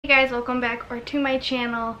guys, welcome back to my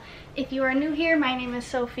channel. If you are new here, my name is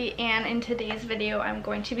Sophie, and in today's video I'm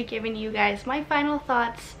going to be giving you guys my final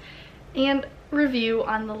thoughts and review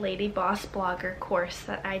on the LadyBoss blogger course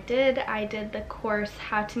that I did. I did the course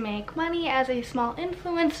How to Make Money as a Small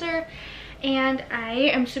Influencer, and I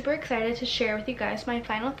am super excited to share with you guys my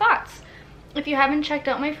final thoughts. If you haven't checked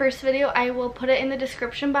out my first video, I will put it in the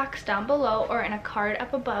description box down below or in a card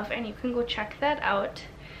up above, and you can go check that out.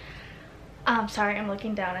 Sorry, I'm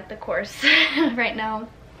looking down at the course right now.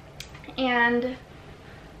 And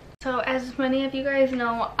so as many of you guys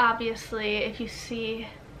know, obviously, if you see,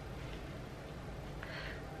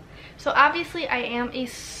 so obviously I am a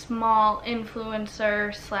small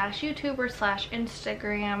influencer slash YouTuber slash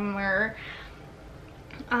Instagrammer.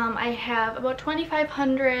 I have about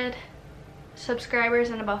 2,500 subscribers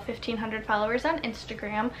and about 1,500 followers on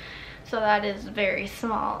Instagram. So that is very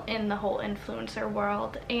small in the whole influencer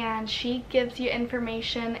world, and she gives you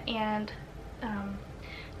information and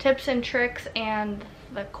tips and tricks and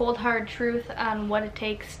the cold hard truth on what it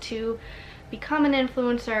takes to become an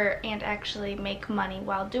influencer and actually make money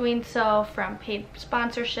while doing so, from paid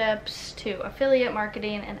sponsorships to affiliate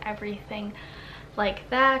marketing and everything like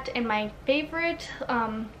that. And my favorite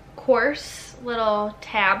course little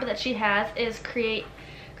tab that she has is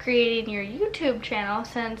creating your YouTube channel,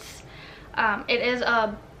 since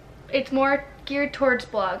it's more geared towards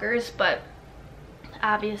bloggers, but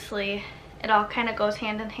obviously it all kind of goes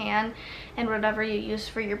hand in hand, and whatever you use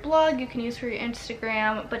for your blog you can use for your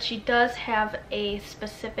Instagram. But she does have a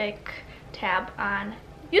specific tab on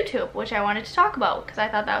YouTube, which I wanted to talk about because I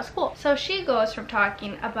thought that was cool. So she goes from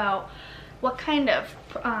talking about what kind of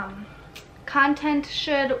content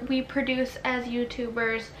should we produce as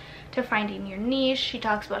YouTubers to finding your niche. She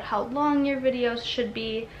talks about how long your videos should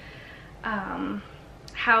be,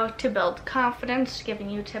 how to build confidence, giving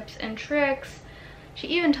you tips and tricks. She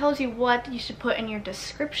even tells you what you should put in your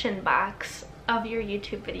description box of your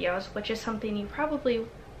YouTube videos, which is something you probably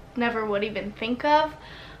never would even think of,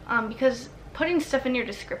 because putting stuff in your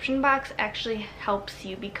description box actually helps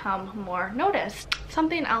you become more noticed.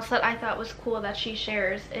 Something else that I thought was cool that she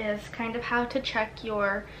shares is kind of how to check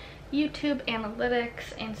your YouTube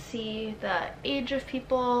analytics and see the age of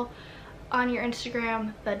people on your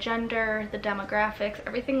Instagram, the gender, the demographics,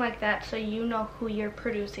 everything like that, so you know who you're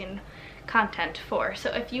producing content for.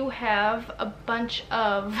 So if you have a bunch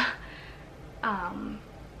of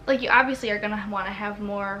like, you obviously are gonna want to have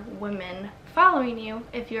more women following you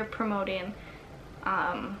if you're promoting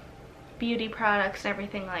beauty products and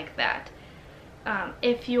everything like that.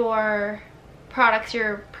 If your products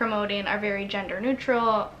you're promoting are very gender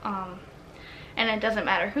neutral, and it doesn't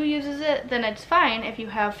matter who uses it, then it's fine if you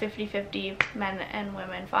have 50-50 men and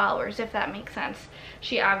women followers, if that makes sense.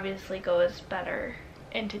 She obviously goes better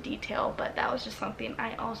into detail, but that was just something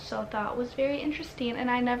I also thought was very interesting, and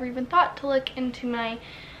I never even thought to look into my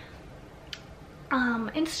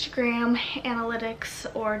Instagram analytics,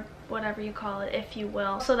 or whatever you call it, if you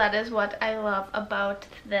will. So that is what I love about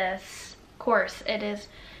this course. It is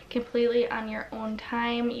completely on your own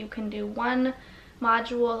time. You can do one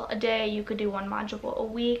module a day, you could do one module a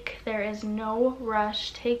week. There is no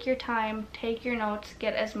rush. Take your time, take your notes,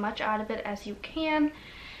 get as much out of it as you can,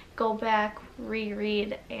 go back,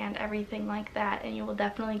 reread, and everything like that, and you will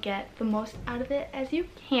definitely get the most out of it as you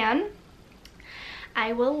can.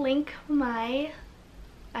 I will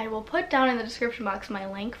put down in the description box my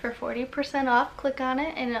link for 40% off. Click on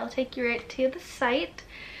it and it'll take you right to the site.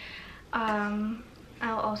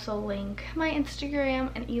 I'll also link my Instagram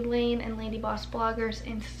and Elaine and LadyBoss bloggers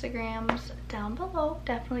Instagrams down below.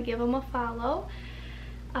 Definitely give them a follow.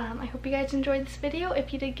 I hope you guys enjoyed this video.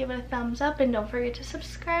 If you did, give it a thumbs up, and don't forget to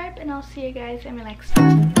subscribe, and I'll see you guys in my next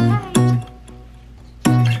one.